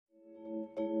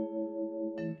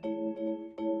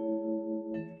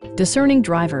Discerning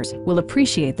drivers will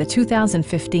appreciate the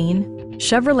 2015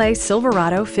 Chevrolet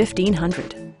Silverado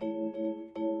 1500.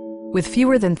 With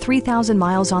fewer than 3,000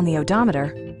 miles on the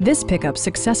odometer, this pickup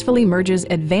successfully merges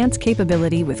advanced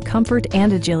capability with comfort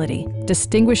and agility,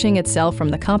 distinguishing itself from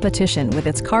the competition with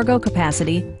its cargo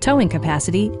capacity, towing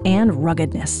capacity, and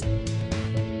ruggedness.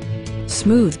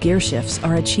 Smooth gear shifts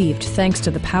are achieved thanks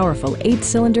to the powerful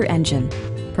 8-cylinder engine,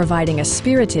 providing a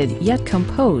spirited yet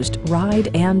composed ride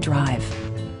and drive.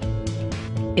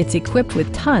 It's equipped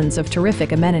with tons of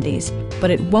terrific amenities,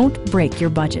 but it won't break your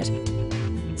budget,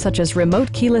 such as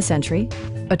remote keyless entry,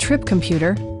 a trip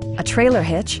computer, a trailer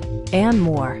hitch, and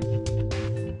more.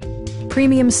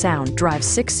 Premium sound drives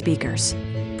 6 speakers,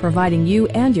 providing you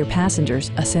and your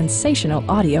passengers a sensational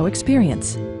audio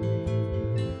experience.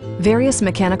 Various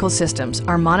mechanical systems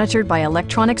are monitored by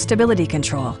electronic stability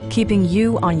control, keeping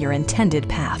you on your intended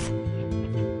path.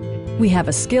 We have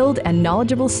a skilled and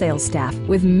knowledgeable sales staff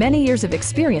with many years of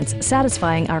experience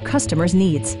satisfying our customers'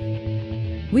 needs.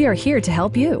 We are here to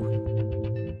help you.